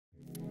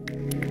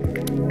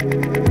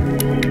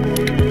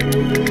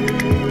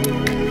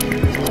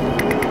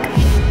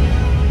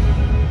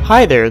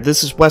Hi there,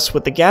 this is Wes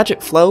with the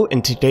Gadget Flow,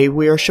 and today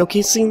we are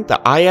showcasing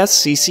the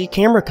ISCC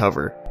camera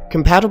cover.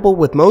 Compatible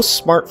with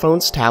most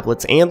smartphones,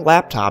 tablets, and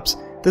laptops,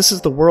 this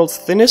is the world's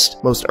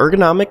thinnest, most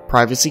ergonomic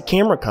privacy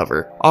camera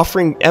cover.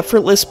 Offering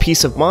effortless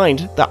peace of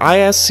mind, the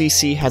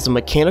ISCC has a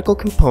mechanical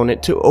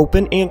component to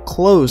open and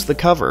close the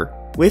cover.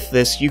 With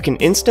this, you can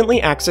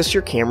instantly access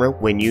your camera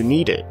when you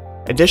need it.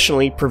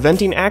 Additionally,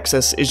 preventing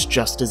access is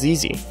just as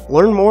easy.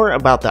 Learn more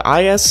about the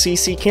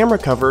ISCC camera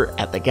cover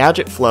at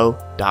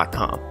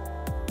thegadgetflow.com.